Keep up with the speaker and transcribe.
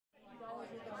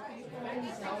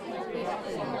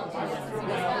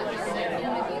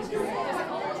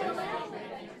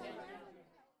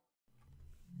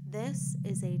This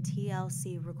is a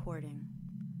TLC recording.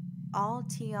 All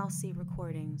TLC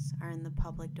recordings are in the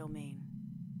public domain.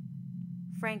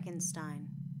 Frankenstein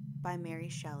by Mary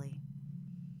Shelley.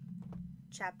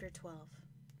 Chapter 12.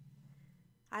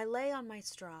 I lay on my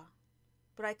straw,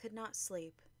 but I could not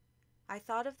sleep. I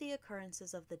thought of the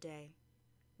occurrences of the day.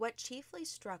 What chiefly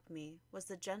struck me was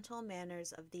the gentle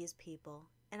manners of these people,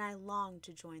 and I longed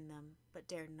to join them, but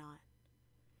dared not.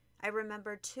 I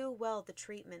remembered too well the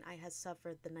treatment I had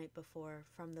suffered the night before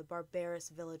from the barbarous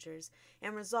villagers,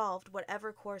 and resolved,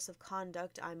 whatever course of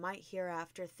conduct I might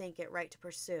hereafter think it right to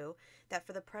pursue, that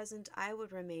for the present I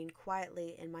would remain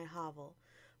quietly in my hovel,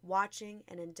 watching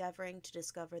and endeavoring to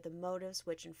discover the motives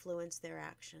which influenced their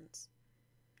actions.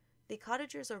 The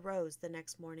cottagers arose the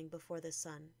next morning before the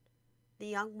sun. The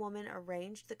young woman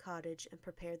arranged the cottage and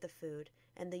prepared the food,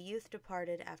 and the youth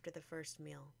departed after the first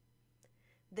meal.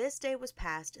 This day was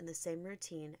passed in the same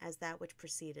routine as that which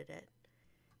preceded it.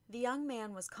 The young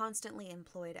man was constantly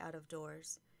employed out of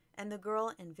doors, and the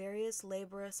girl in various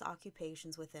laborious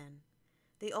occupations within.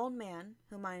 The old man,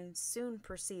 whom I soon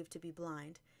perceived to be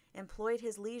blind, employed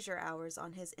his leisure hours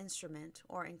on his instrument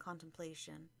or in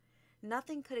contemplation.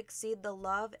 Nothing could exceed the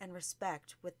love and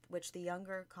respect with which the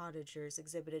younger cottagers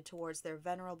exhibited towards their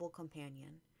venerable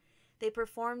companion. They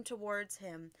performed towards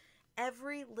him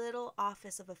every little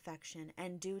office of affection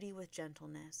and duty with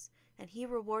gentleness, and he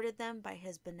rewarded them by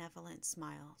his benevolent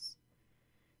smiles.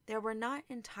 They were not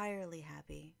entirely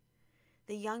happy.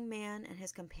 The young man and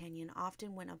his companion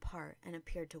often went apart and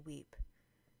appeared to weep.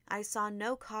 I saw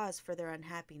no cause for their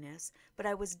unhappiness, but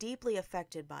I was deeply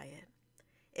affected by it.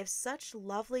 If such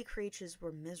lovely creatures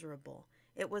were miserable,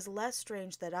 it was less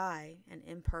strange that I, an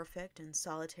imperfect and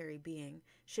solitary being,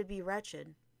 should be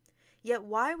wretched. Yet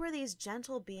why were these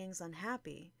gentle beings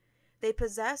unhappy? They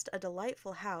possessed a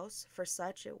delightful house, for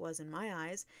such it was in my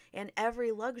eyes, and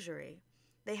every luxury.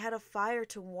 They had a fire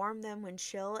to warm them when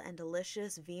chill, and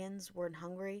delicious viands were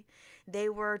hungry. They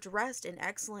were dressed in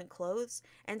excellent clothes,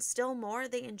 and still more,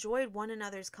 they enjoyed one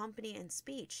another's company and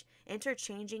speech,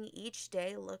 interchanging each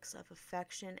day looks of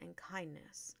affection and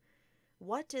kindness.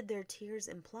 What did their tears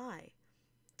imply?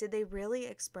 Did they really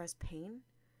express pain?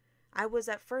 I was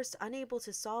at first unable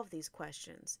to solve these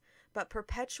questions, but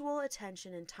perpetual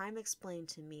attention and time explained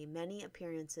to me many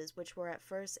appearances which were at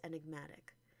first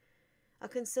enigmatic. A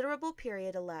considerable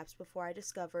period elapsed before I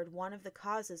discovered one of the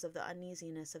causes of the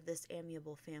uneasiness of this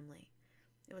amiable family.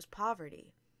 It was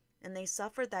poverty, and they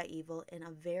suffered that evil in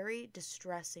a very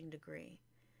distressing degree.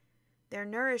 Their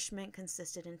nourishment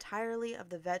consisted entirely of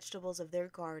the vegetables of their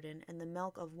garden and the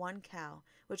milk of one cow,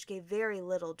 which gave very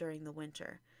little during the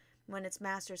winter, when its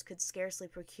masters could scarcely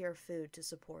procure food to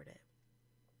support it.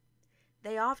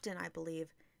 They often, I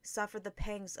believe, suffered the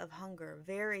pangs of hunger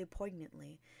very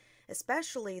poignantly,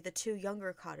 especially the two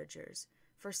younger cottagers,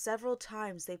 for several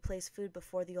times they placed food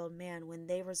before the old man when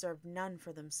they reserved none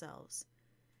for themselves.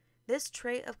 This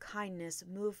trait of kindness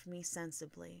moved me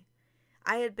sensibly.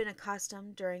 I had been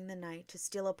accustomed during the night to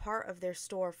steal a part of their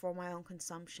store for my own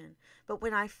consumption, but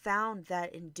when I found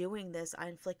that in doing this I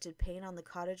inflicted pain on the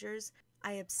cottagers,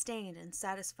 I abstained and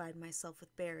satisfied myself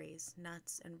with berries,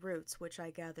 nuts, and roots which I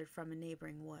gathered from a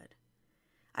neighboring wood.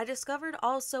 I discovered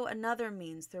also another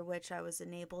means through which I was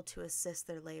enabled to assist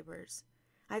their labors.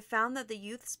 I found that the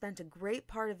youth spent a great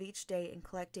part of each day in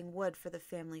collecting wood for the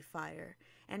family fire,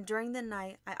 and during the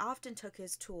night I often took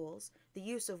his tools, the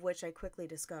use of which I quickly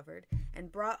discovered,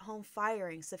 and brought home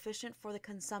firing sufficient for the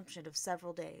consumption of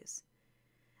several days.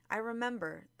 I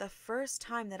remember, the first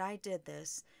time that I did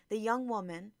this, the young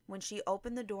woman, when she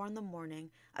opened the door in the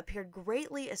morning, appeared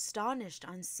greatly astonished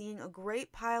on seeing a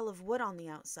great pile of wood on the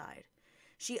outside.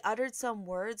 She uttered some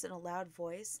words in a loud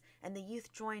voice, and the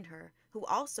youth joined her, who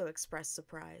also expressed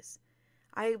surprise.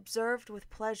 I observed with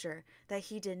pleasure that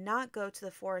he did not go to the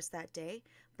forest that day,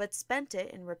 but spent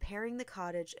it in repairing the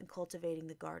cottage and cultivating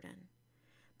the garden.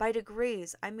 By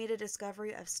degrees, I made a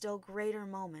discovery of still greater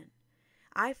moment.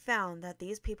 I found that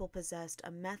these people possessed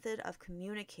a method of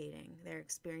communicating their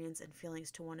experience and feelings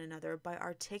to one another by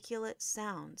articulate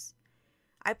sounds.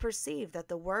 I perceived that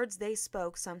the words they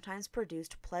spoke sometimes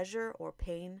produced pleasure or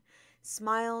pain,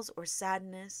 smiles or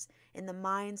sadness, in the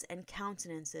minds and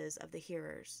countenances of the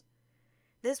hearers.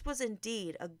 This was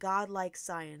indeed a godlike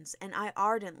science, and I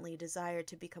ardently desired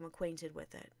to become acquainted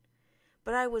with it.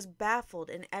 But I was baffled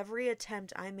in every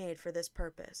attempt I made for this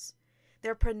purpose.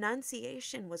 Their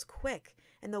pronunciation was quick,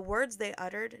 and the words they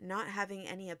uttered, not having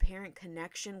any apparent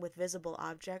connection with visible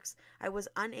objects, I was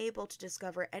unable to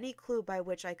discover any clue by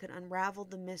which I could unravel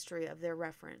the mystery of their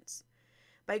reference.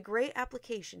 By great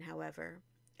application, however,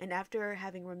 and after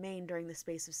having remained during the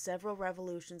space of several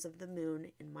revolutions of the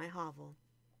moon in my hovel,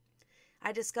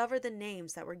 I discovered the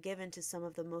names that were given to some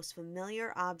of the most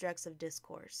familiar objects of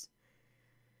discourse.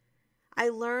 I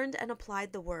learned and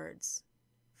applied the words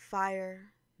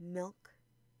fire, milk,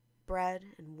 bread,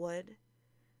 and wood.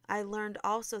 I learned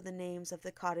also the names of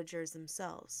the cottagers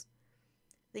themselves.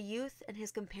 The youth and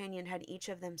his companion had each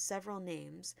of them several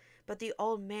names, but the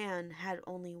old man had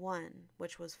only one,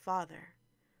 which was father.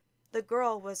 The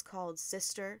girl was called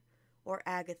sister or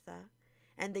Agatha,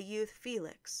 and the youth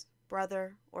Felix,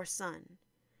 brother or son.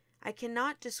 I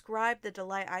cannot describe the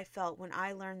delight I felt when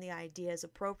I learned the ideas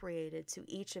appropriated to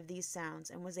each of these sounds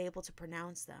and was able to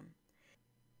pronounce them.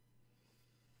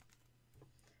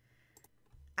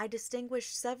 I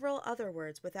distinguished several other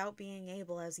words without being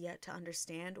able as yet to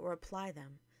understand or apply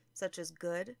them, such as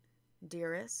good,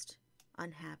 dearest,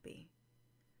 unhappy.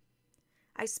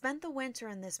 I spent the winter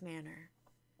in this manner.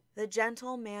 The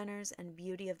gentle manners and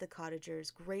beauty of the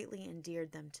cottagers greatly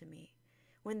endeared them to me.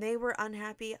 When they were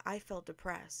unhappy, I felt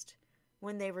depressed.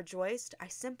 When they rejoiced, I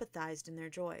sympathized in their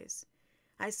joys.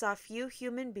 I saw few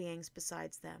human beings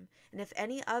besides them, and if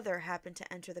any other happened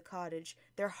to enter the cottage,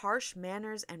 their harsh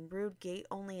manners and rude gait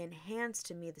only enhanced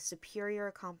to me the superior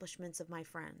accomplishments of my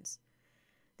friends.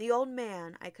 The old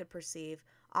man, I could perceive,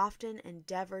 often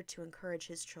endeavored to encourage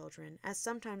his children, as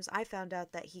sometimes I found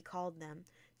out that he called them,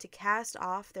 to cast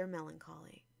off their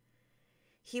melancholy.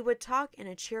 He would talk in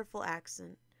a cheerful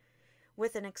accent,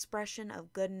 with an expression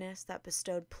of goodness that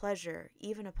bestowed pleasure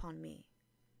even upon me.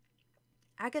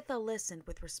 Agatha listened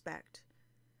with respect.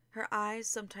 Her eyes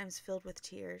sometimes filled with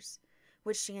tears,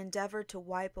 which she endeavored to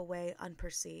wipe away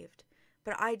unperceived,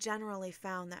 but I generally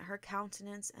found that her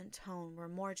countenance and tone were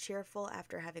more cheerful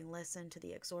after having listened to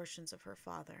the exhortations of her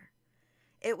father.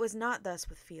 It was not thus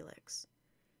with Felix.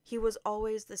 He was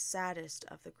always the saddest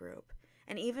of the group,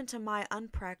 and even to my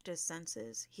unpracticed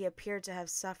senses he appeared to have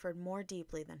suffered more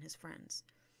deeply than his friends.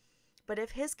 But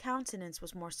if his countenance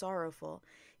was more sorrowful,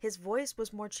 his voice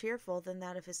was more cheerful than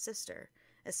that of his sister,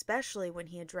 especially when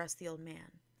he addressed the old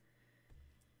man.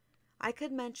 I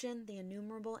could mention the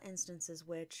innumerable instances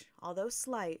which, although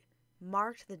slight,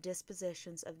 marked the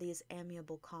dispositions of these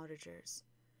amiable cottagers.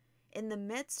 In the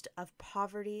midst of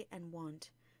poverty and want,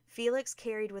 Felix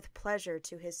carried with pleasure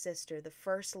to his sister the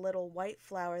first little white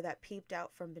flower that peeped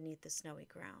out from beneath the snowy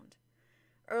ground.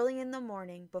 Early in the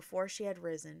morning, before she had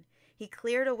risen, he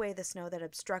cleared away the snow that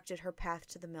obstructed her path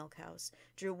to the milk-house,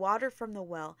 drew water from the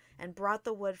well, and brought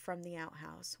the wood from the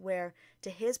outhouse, where, to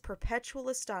his perpetual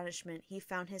astonishment, he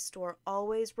found his store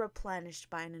always replenished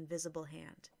by an invisible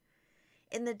hand.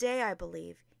 In the day, I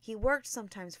believe, he worked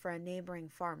sometimes for a neighboring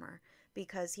farmer,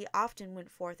 because he often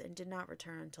went forth and did not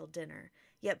return until dinner,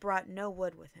 yet brought no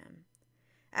wood with him.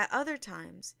 At other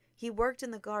times, he worked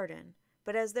in the garden,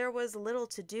 but as there was little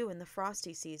to do in the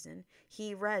frosty season,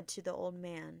 he read to the old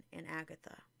man and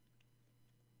Agatha.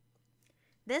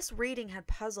 This reading had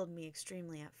puzzled me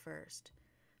extremely at first,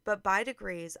 but by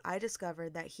degrees I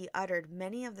discovered that he uttered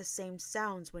many of the same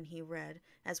sounds when he read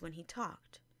as when he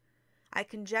talked. I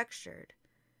conjectured,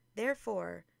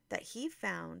 therefore, that he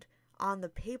found on the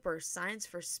paper signs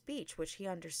for speech which he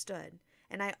understood,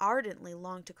 and I ardently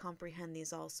longed to comprehend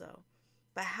these also.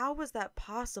 But how was that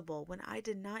possible when I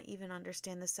did not even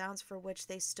understand the sounds for which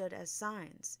they stood as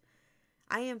signs?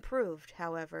 I improved,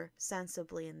 however,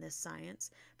 sensibly in this science,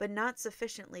 but not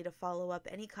sufficiently to follow up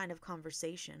any kind of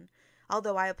conversation,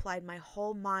 although I applied my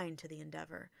whole mind to the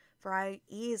endeavor, for I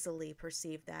easily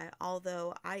perceived that,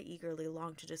 although I eagerly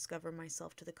longed to discover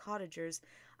myself to the cottagers,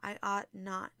 I ought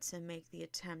not to make the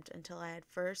attempt until I had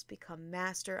first become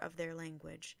master of their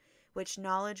language, which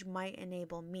knowledge might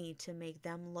enable me to make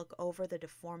them look over the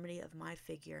deformity of my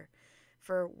figure,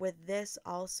 for with this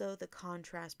also the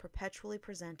contrast perpetually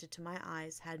presented to my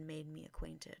eyes had made me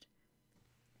acquainted.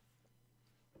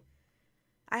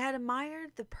 I had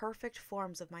admired the perfect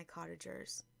forms of my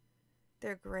cottagers,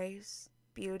 their grace,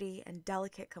 beauty, and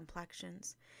delicate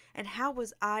complexions, and how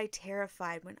was I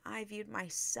terrified when I viewed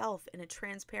myself in a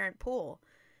transparent pool!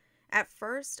 At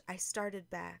first I started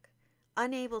back,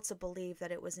 unable to believe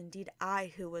that it was indeed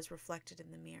I who was reflected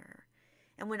in the mirror,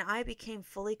 and when I became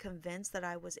fully convinced that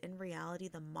I was in reality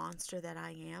the monster that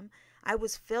I am, I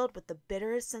was filled with the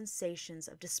bitterest sensations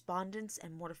of despondence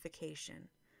and mortification.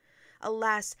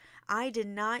 Alas, I did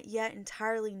not yet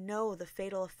entirely know the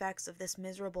fatal effects of this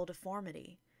miserable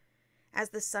deformity. As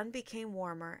the sun became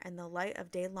warmer and the light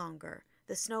of day longer,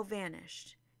 the snow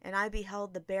vanished, and I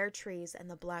beheld the bare trees and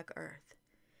the black earth.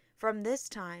 From this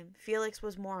time Felix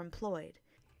was more employed,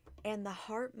 and the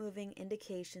heart-moving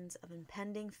indications of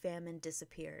impending famine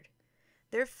disappeared.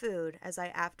 Their food, as I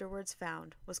afterwards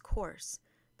found, was coarse,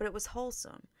 but it was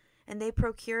wholesome, and they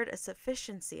procured a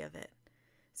sufficiency of it.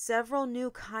 Several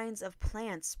new kinds of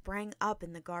plants sprang up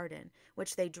in the garden,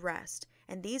 which they dressed,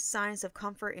 and these signs of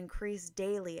comfort increased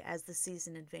daily as the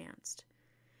season advanced.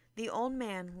 The old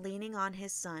man, leaning on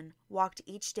his son, walked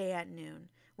each day at noon,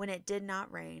 when it did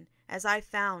not rain, as I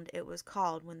found it was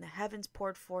called when the heavens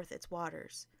poured forth its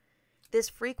waters. This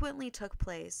frequently took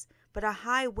place, but a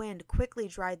high wind quickly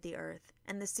dried the earth,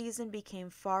 and the season became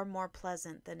far more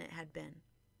pleasant than it had been.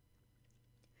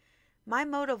 My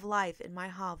mode of life in my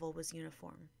hovel was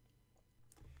uniform.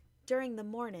 During the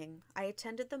morning, I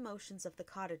attended the motions of the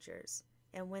cottagers,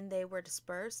 and when they were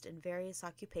dispersed in various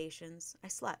occupations, I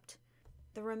slept.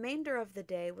 The remainder of the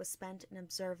day was spent in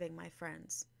observing my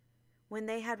friends. When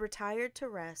they had retired to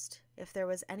rest, if there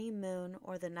was any moon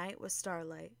or the night was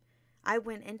starlight, I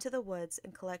went into the woods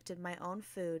and collected my own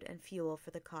food and fuel for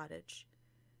the cottage.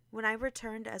 When I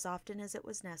returned as often as it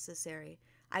was necessary,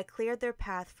 I cleared their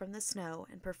path from the snow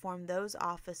and performed those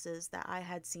offices that I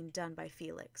had seen done by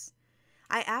Felix.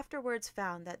 I afterwards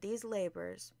found that these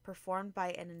labors, performed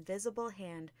by an invisible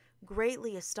hand,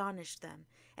 greatly astonished them,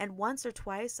 and once or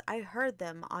twice I heard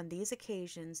them on these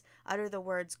occasions utter the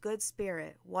words good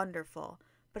spirit, wonderful,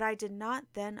 but I did not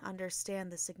then understand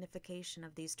the signification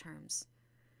of these terms.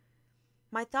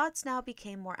 My thoughts now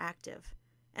became more active,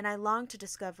 and I longed to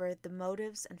discover the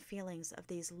motives and feelings of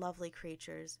these lovely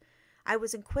creatures. I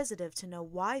was inquisitive to know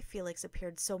why Felix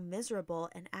appeared so miserable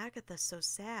and Agatha so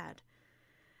sad.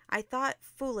 I thought,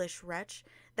 foolish wretch,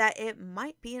 that it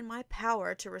might be in my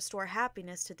power to restore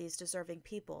happiness to these deserving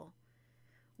people.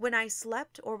 When I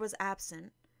slept or was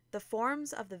absent, the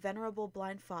forms of the venerable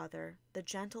blind father, the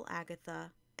gentle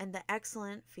Agatha, and the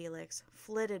excellent Felix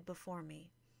flitted before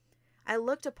me. I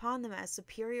looked upon them as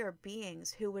superior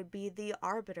beings who would be the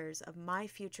arbiters of my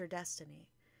future destiny.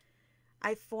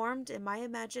 I formed in my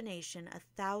imagination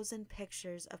 1,000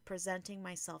 pictures of presenting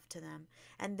myself to them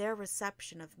and their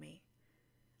reception of me.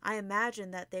 I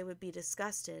imagined that they would be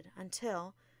disgusted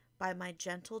until, by my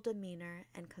gentle demeanor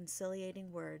and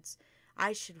conciliating words,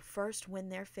 I should first win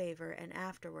their favor and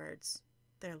afterwards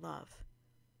their love.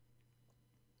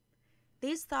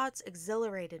 These thoughts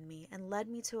exhilarated me and led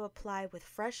me to apply with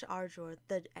fresh ardor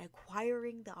the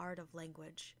acquiring the art of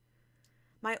language.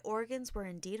 My organs were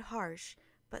indeed harsh,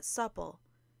 but supple,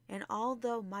 and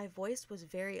although my voice was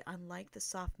very unlike the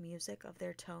soft music of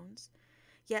their tones,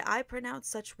 yet I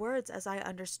pronounced such words as I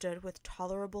understood with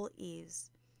tolerable ease.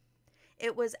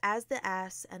 It was as the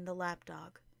ass and the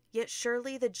lapdog, yet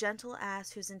surely the gentle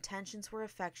ass whose intentions were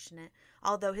affectionate,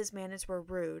 although his manners were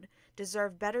rude,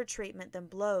 deserved better treatment than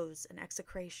blows and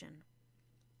execration.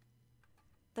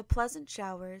 The pleasant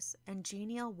showers and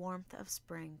genial warmth of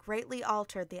spring greatly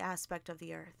altered the aspect of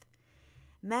the earth.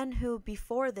 Men who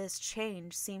before this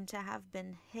change seemed to have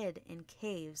been hid in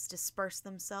caves dispersed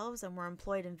themselves and were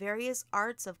employed in various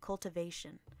arts of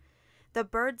cultivation. The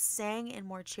birds sang in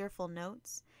more cheerful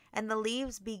notes, and the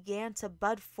leaves began to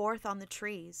bud forth on the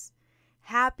trees.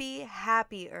 Happy,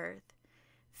 happy earth!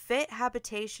 Fit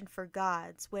habitation for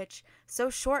gods, which,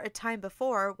 so short a time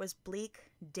before, was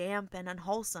bleak, damp, and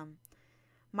unwholesome.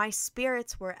 My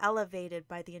spirits were elevated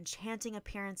by the enchanting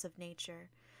appearance of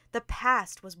nature. The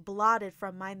past was blotted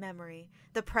from my memory,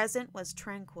 the present was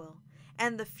tranquil,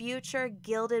 and the future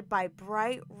gilded by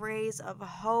bright rays of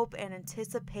hope and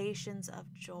anticipations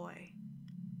of joy.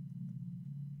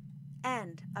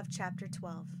 End of Chapter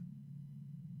 12.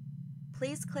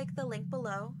 Please click the link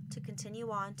below to continue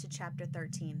on to Chapter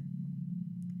 13.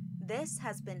 This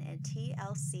has been a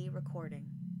TLC recording.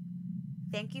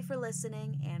 Thank you for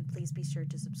listening, and please be sure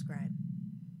to subscribe.